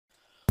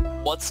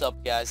What's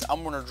up, guys?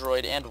 I'm Winter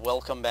Droid, and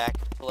welcome back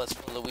to Let's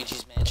Play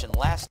Luigi's Mansion.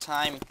 Last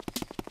time,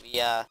 we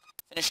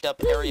finished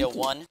up Area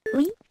 1,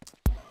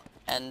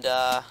 and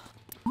yeah,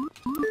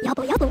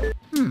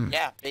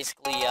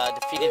 basically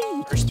defeated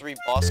the first three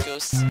boss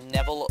ghosts,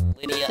 Neville,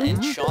 Lydia,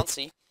 and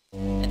Chauncey.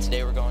 And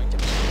today we're going to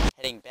be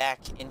heading back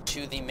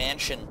into the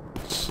mansion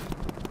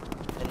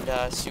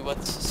and see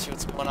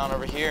what's going on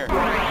over here.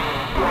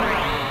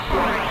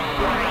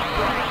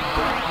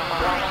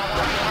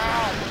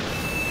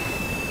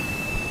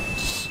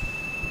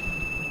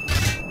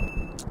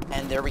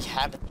 And there we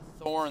have it,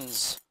 the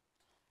thorns.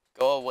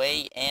 Go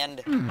away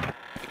and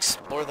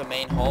explore the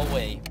main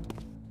hallway.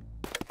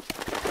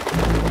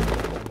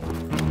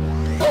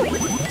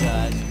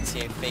 As you can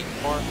see, a fake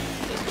door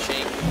doesn't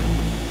shake.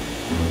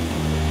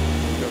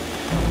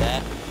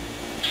 That.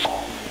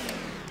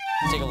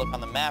 Let's take a look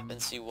on the map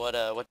and see what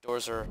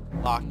doors are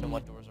locked and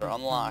what doors are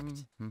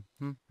unlocked.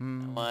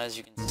 Well, as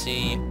you can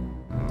see,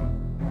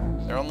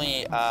 there are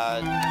only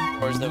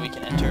doors that we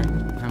can enter.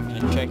 I'm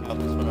gonna check out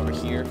this one over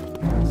here.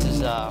 This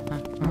is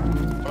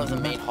one of the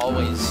main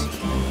hallways. Let's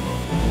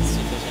see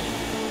if there's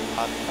anything.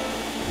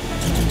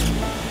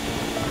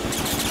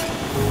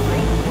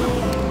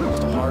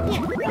 Just a hard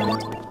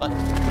but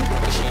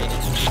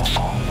appreciated.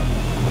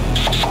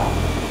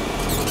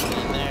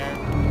 In there.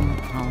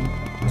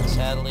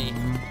 Sadly,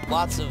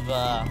 lots of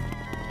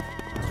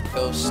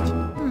ghost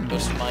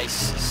mice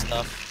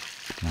stuff.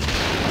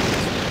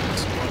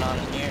 What's going on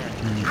in here?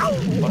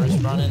 Water's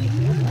running.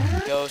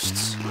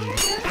 Ghosts.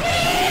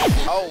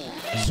 Oh,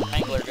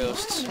 strangler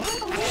ghosts.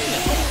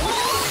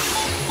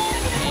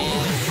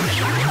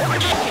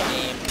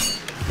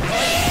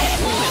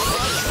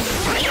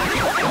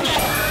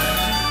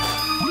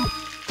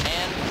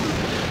 And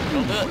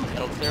it'll do it.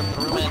 It'll clear up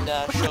the room and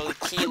show the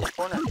key in the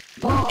corner.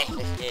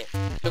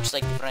 Looks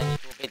like you ran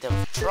into a bit of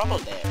trouble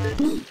there.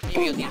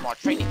 Maybe you'll need more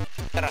training.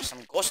 There are some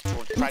ghosts who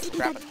will try to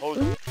grab and hold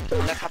you.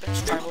 When that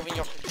happens, try moving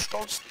your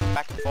control stick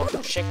back and forth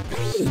and shake.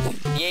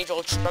 The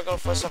age-old struggle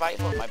for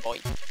survival, my boy.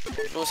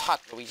 Don't lose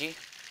heart, Luigi.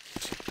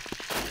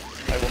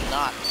 I will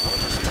not. I will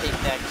just take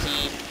that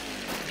key,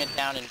 bring it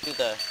down, and do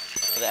the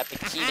epic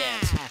key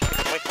dance.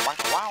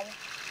 Wow.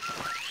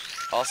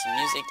 Awesome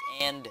music,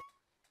 and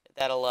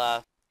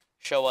that'll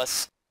show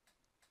us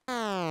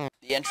the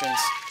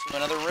entrance to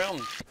another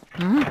room,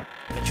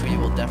 which we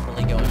will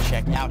definitely go and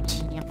check out.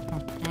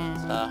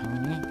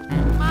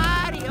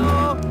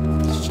 Mario!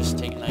 Let's just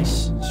take a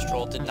nice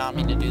stroll. Did not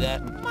mean to do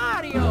that.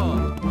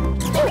 Mario!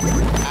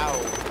 Ow.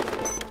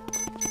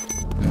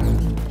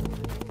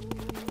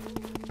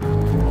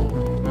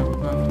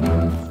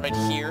 Right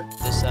here,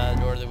 this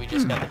door that we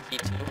just got the key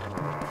to.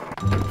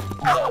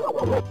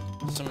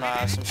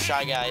 Some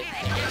Shy Guy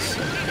thingies.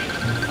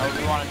 What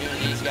we want to do to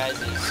these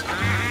guys is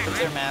put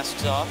their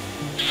masks off.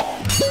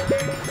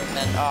 And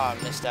then, I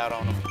missed out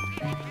on them.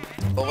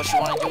 But what you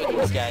want to do with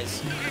these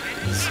guys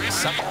is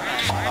suck the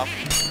mask off,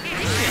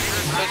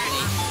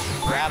 quickly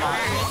grab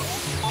onto it,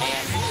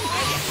 and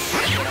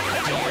get over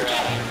to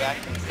your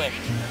vacuum quick.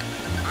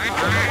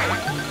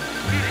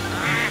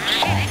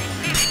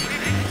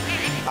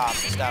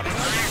 Missed out.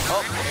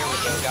 Oh, here we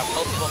go. Got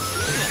both of them.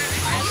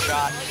 One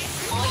shot.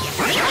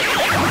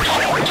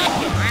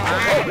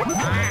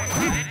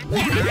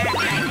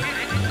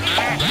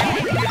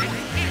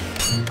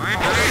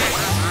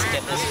 Let's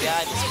get this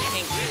guy, this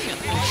pink,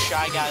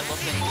 Shy Guy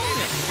looking.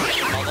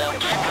 Although,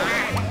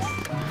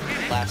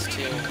 last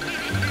two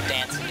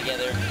dancing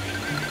together,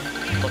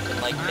 looking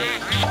like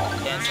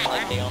dancing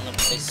like they own the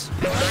place.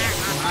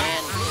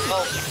 And,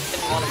 oh,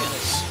 didn't want to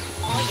miss.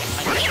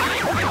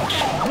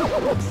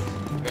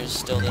 There's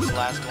still this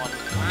last one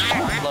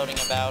floating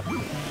about.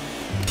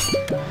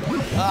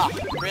 Ah,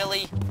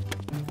 really?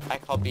 I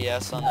call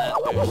BS on that.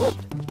 There's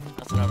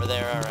nothing over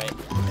there, alright.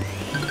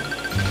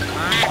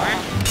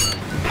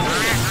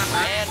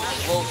 And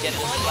we'll get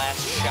this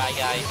last Shy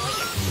Guy.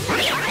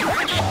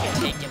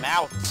 Take him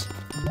out.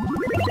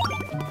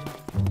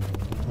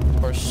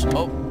 Of course,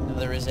 oh,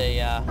 there is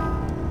a,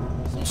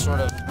 some sort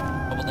of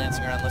bubble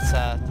dancing around. Let's,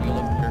 take a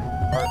look here.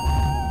 Art.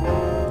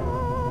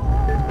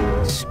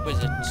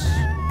 Exquisite.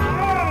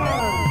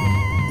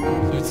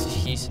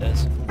 He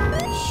says.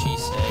 She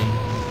say.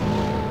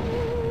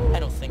 I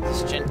don't think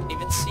this gent can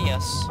even see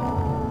us.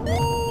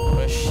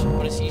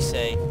 What does he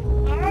say?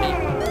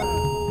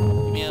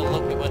 Give me a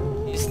look at what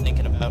he's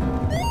thinking about.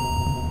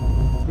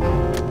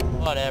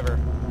 Whatever.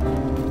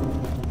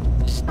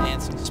 Just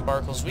dancing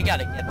sparkles. We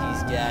gotta get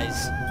these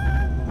guys.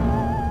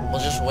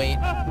 We'll just wait.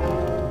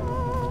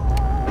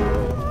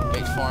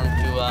 Wait for him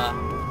to,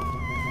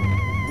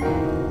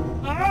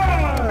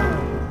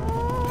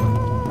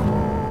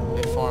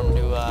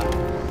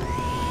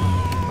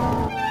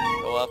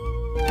 go up.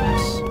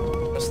 Oops.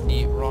 Press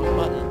the wrong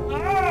button.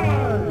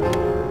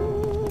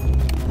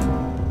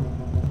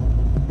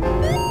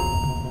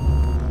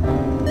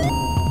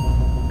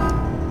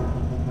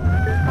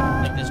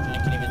 I think this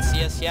chick can even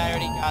see us. Yeah, I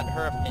already got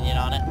her opinion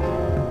on it.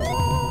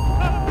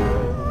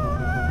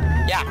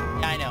 Yeah,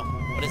 I know.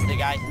 What is the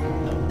guy?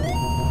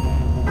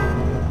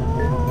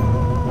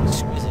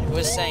 Exquisite Who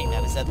is saying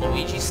that? Is that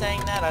Luigi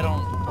saying that? I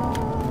don't...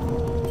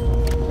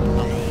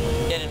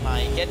 Oh, get in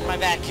my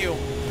vacuum.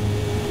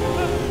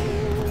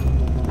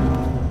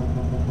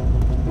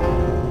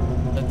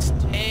 Let's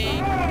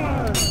take...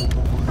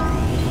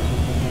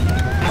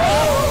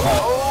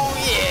 Oh,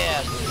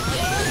 yeah!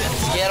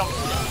 Let's get him.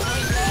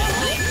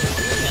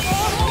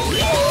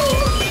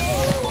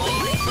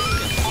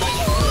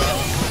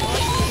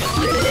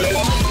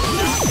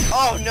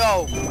 Oh,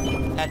 no!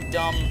 That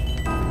dumb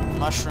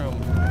mushroom.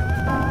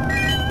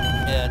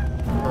 Yeah,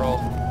 pearl.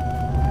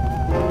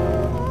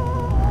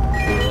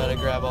 Gotta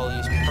grab all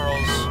these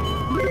pearls.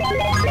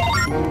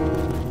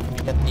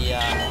 Get the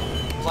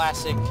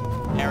classic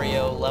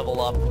Mario level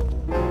up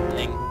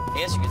thing. I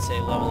guess you could say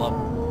level up.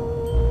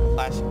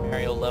 Classic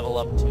Mario level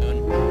up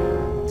tune.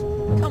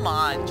 Come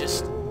on,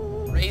 just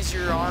raise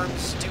your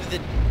arms, do the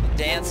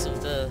dance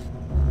of the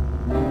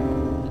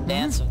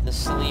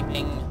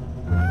sleeping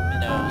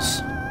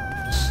minnows.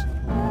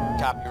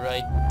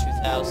 Copyright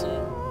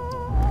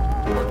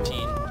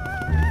 2014.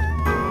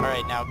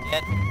 Alright, now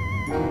get.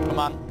 Come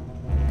on.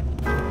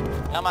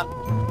 Come on.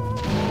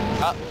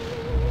 Up.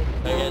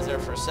 You guys there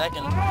for a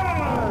second.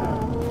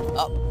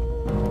 Up.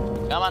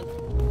 Come on.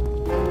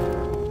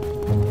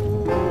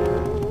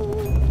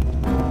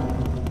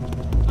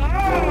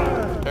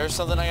 There's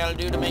something I gotta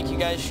do to make you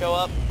guys show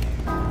up.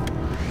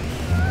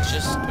 It's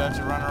just got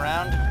to run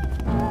around.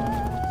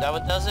 Is that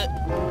what does it?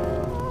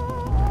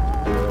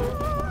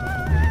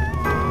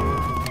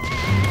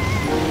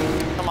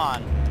 Come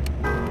on.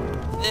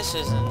 This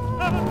isn't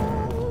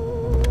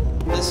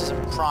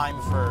prime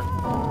for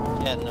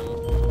getting them.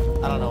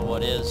 I don't know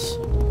what is.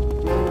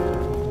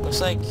 Looks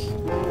like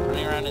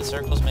running around in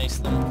circles makes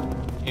them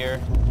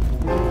appear.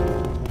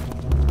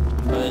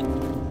 But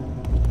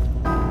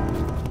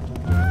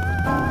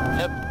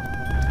yep.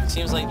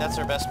 Seems like that's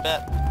our best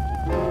bet.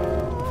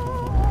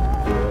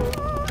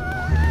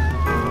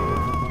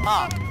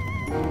 Huh.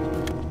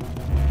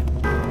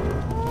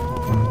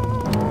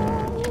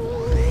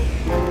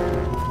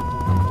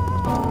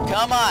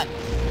 Come on!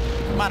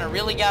 Come on, I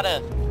really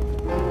gotta...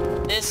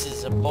 This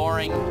is a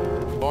boring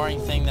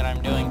thing that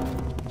I'm doing.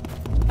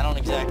 I don't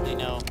exactly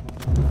know.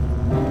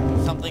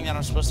 Something that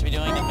I'm supposed to be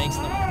doing that makes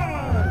them...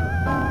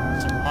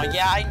 Oh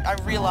yeah, I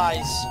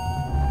realize...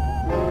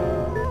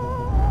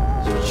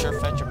 This would sure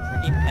fetch a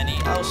pretty penny.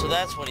 Oh, so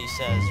that's what he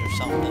says or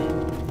something.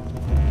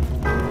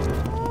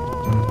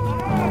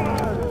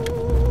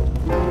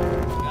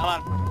 Come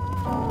on.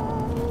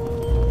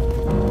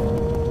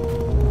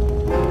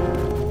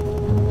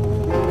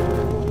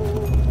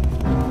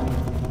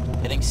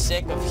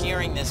 Sick of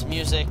hearing this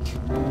music.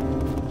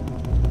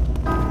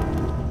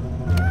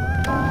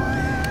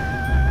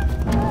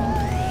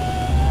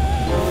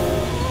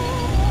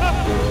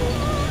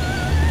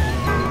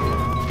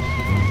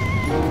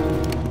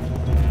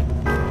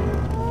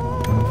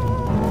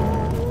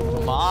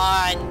 Come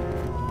on.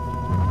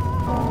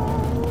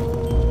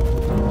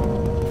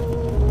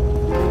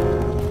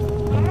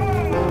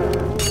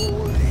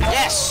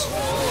 Yes!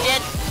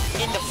 Get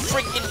in the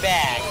freaking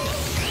bag.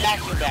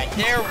 Vacuum bag.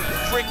 There we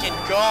freaking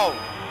go.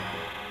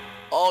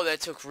 Oh,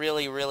 that took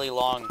really, really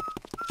long.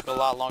 Took a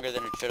lot longer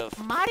than it should have.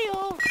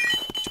 Mario!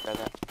 Let's grab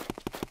that.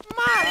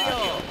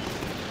 Mario!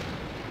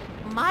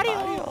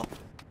 Mario!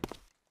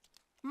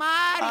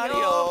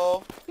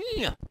 Mario!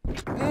 Yeah.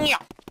 Let me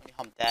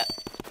hump that.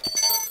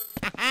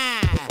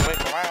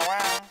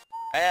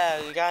 Yeah,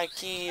 you got a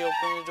key,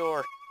 open the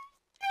door.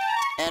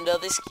 And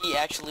this key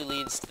actually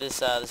leads to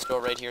this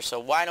door right here, so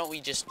why don't we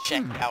just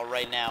check it out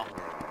right now?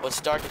 Well,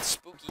 it's dark, it's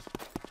spooky.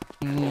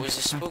 Oh, it was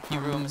a spooky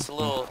room, it's a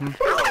little...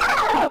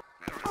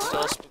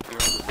 Still a spooky room.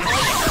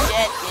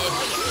 Get in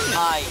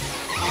my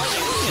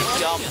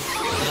dumb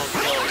little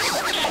ghost.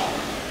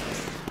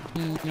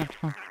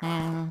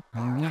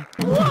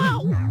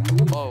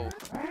 Whoa.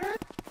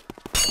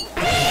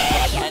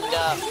 And, I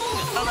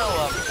don't know, I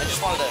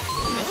just wanted to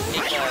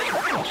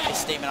make a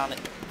statement on it.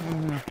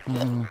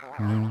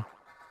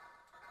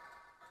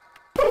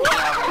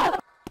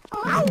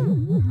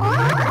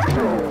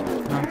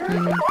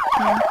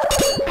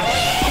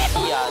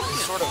 The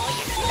sort of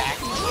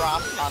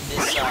backdrop on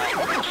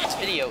this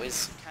video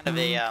is kind of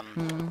a,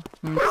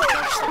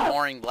 just a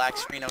boring black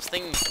screen. I was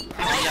thinking,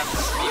 maybe on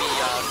this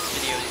video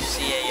you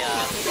see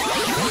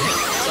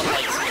some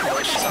lights and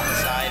torches on the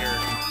side, or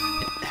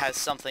it has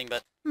something,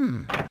 but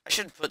I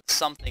should put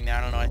something there.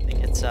 I don't know, I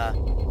think it's,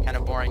 kind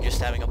of boring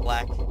just having a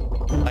black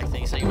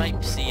thing, so you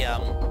might see,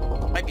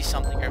 might be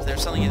something, or if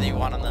there's something that you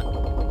want on the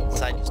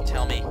side, just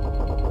tell me,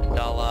 and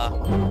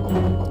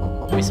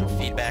I'll, give me some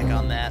feedback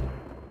on that.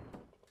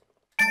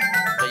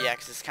 But yeah,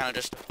 because it's kind of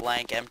just a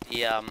blank,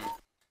 empty,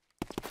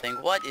 thing.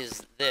 What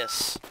is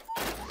this?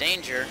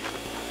 Danger.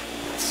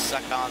 Let's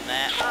suck on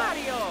that.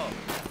 Mario!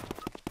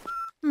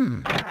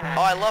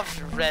 Oh, I love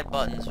red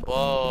buttons.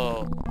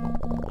 Whoa.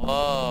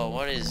 Whoa,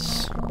 what is...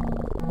 Is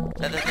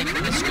that the thing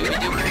from the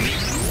Scooby-Doo movie?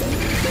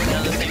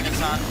 Another thing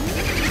that's on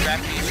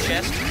Rafferty's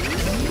chest.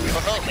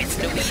 Oh, it's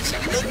Luigi.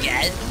 Look,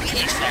 guys,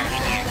 Luigi's found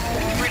in here.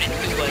 We're gonna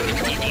do what we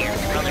did here.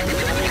 Brother,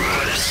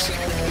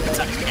 what's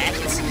on his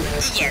packets?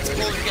 Yeah, it's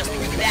full of just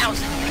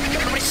 1,000.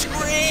 Everybody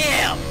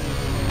scram!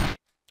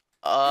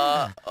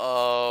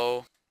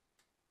 Uh-oh.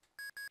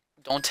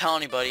 Don't tell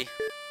anybody.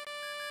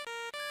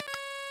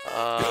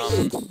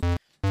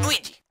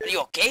 Luigi, are you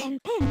okay?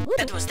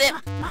 That was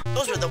them.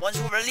 Those were the ones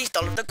who released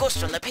all of the ghosts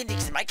from the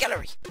paintings in my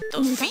gallery.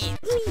 Those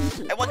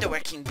fiends. I wonder where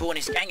King Boo and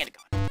his gang had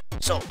gone.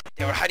 So,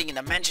 they were hiding in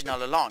the mansion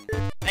all along.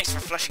 Thanks for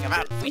flushing them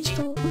out, Luigi.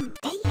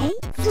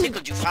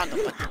 Tickled you found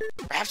them, but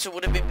perhaps it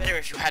would have been better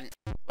if you hadn't.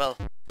 Well,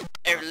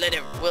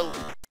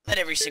 let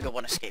every single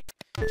one escape.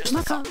 Just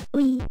a thought.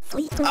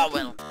 Oh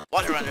well,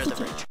 water under the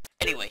bridge.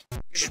 Anyway, you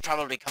should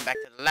probably come back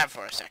to the lab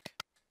for a sec.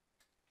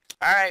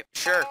 Alright,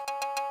 sure.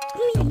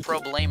 No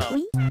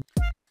problemo.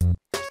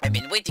 I've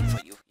been waiting for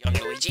you, young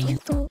Luigi.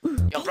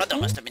 Your brother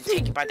must have been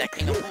taken by that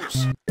king of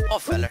booze. Oh,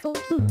 fella.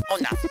 Oh,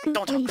 now,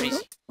 don't talk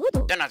crazy.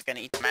 They're not gonna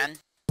eat the man.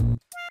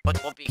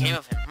 But what became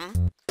of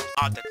him,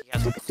 Odd that he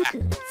hasn't come back.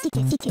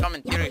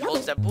 Common theory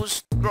holds that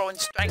booze grow in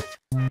strength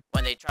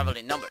when they travel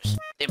in numbers.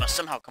 They must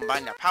somehow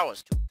combine their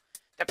powers too.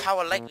 Their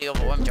power likely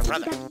overwhelmed your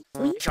brother.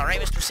 If your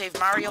aim is to save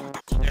Mario,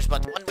 there's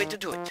but one way to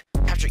do it.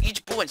 Capture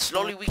each boo and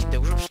slowly weaken the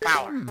group's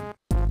power.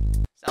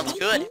 Sounds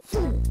good.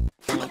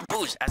 But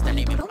boos, as their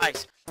name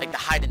implies, like to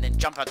hide and then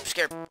jump out to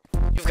scare people.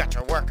 You've got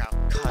your work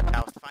cut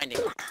out finding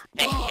them.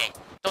 Hey,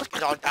 don't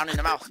get all down in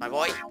the mouth, my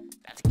boy.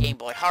 That's a Game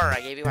Boy Horror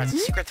I gave you as a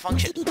secret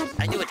function.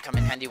 I knew it'd come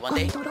in handy one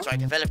day, so I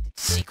developed it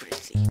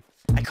secretly.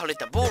 I call it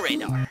the Boo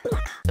Radar.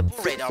 The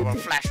Boo Radar will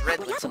flash red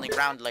when something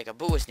round like a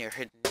boo is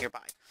hidden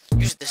nearby.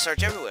 Use it to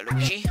search everywhere,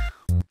 Luigi.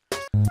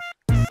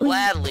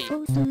 Gladly.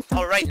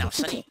 Alright now,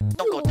 Sonny.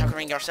 Don't go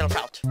tuckering yourself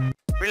out.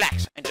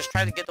 Relax, and just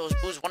try to get those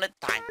boos one at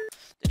a time.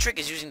 The trick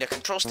is using the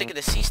control stick and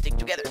the C stick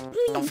together.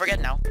 Don't forget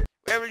now.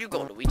 Where will you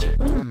go, Luigi?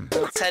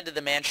 Let's head to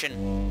the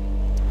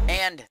mansion.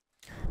 And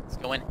let's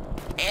go in.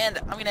 And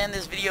I'm gonna end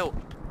this video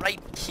right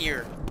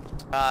here.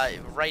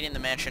 Right in the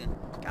mansion.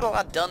 Got a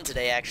lot done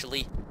today,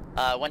 actually.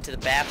 Went to the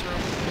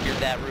bathroom, geared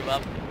that room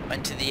up.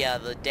 Went to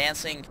the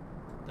dancing,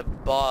 the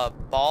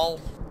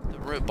ballroom,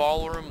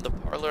 the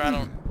parlor. I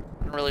don't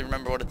really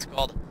remember what it's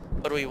called.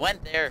 But we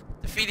went there,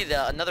 defeated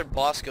another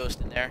boss ghost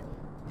in there.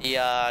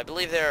 I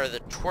believe they're the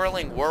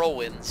Twirling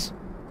Whirlwinds,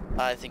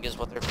 I think is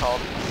what they're called.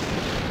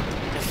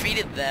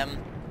 Defeated them,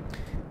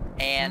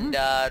 and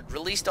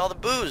released all the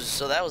boos,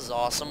 so that was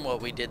awesome what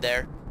we did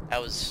there.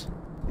 That was...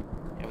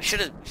 Yeah, we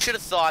should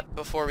have thought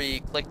before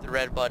we clicked the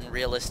red button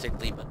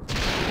realistically, but...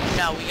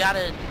 Now, we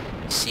gotta...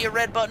 See a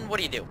red button,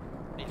 what do?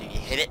 You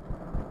hit it?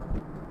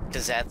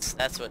 Because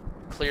that's what...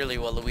 Clearly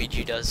what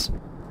Luigi does.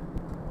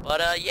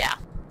 But, yeah.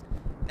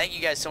 Thank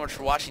you guys so much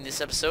for watching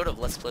this episode of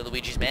Let's Play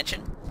Luigi's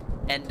Mansion.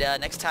 And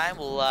next time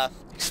we'll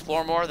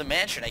explore more of the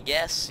mansion, I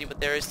guess. See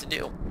what there is to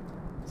do.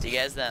 See you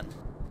guys then.